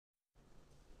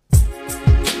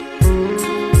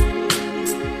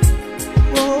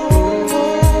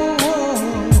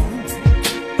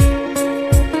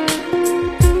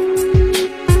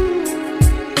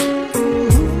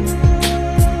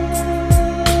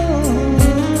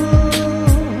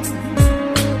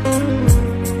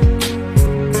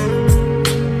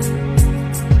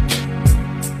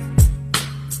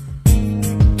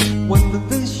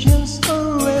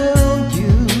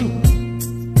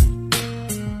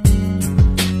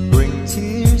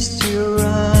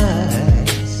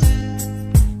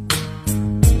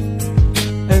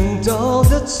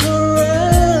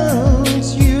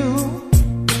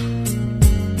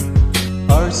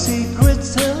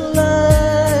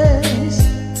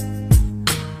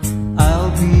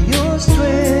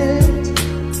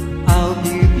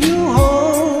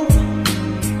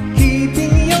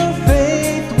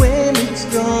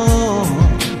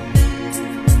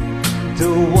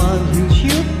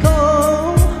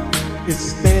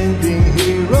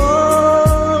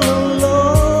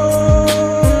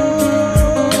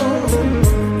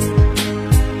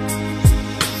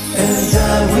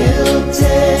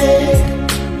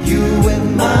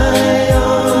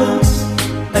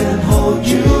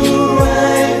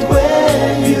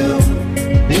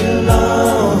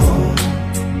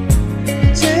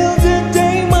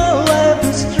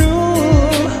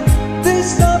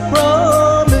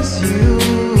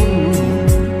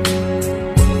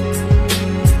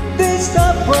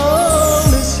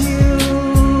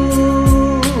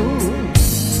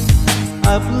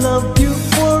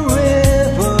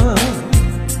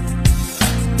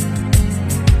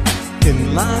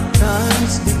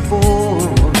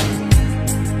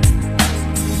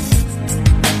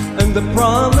and I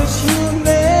promise you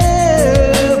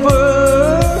never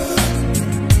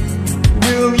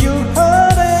will you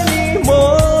hurt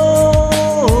anymore.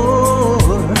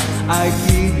 I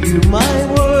give you my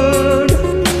word,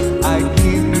 I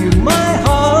give you my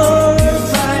heart.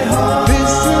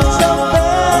 This is a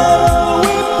vow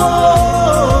we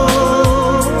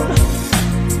bond,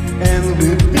 and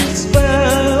with this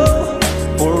vow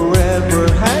forever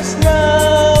has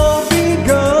now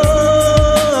begun.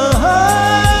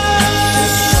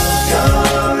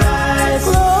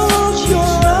 Close your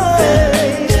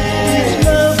eyes, this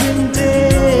loving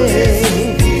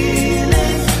day.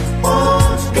 Feeling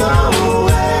won't go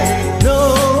away. No,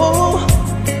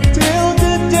 till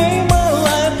the day my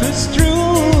life is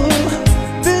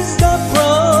through. This I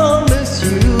promise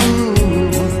you.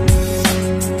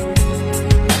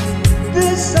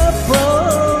 This I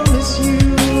promise you.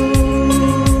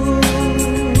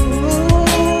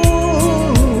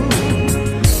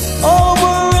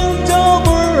 Over and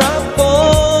over I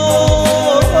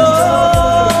fall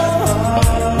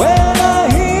when I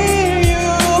hear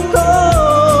you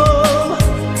come.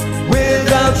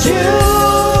 Without you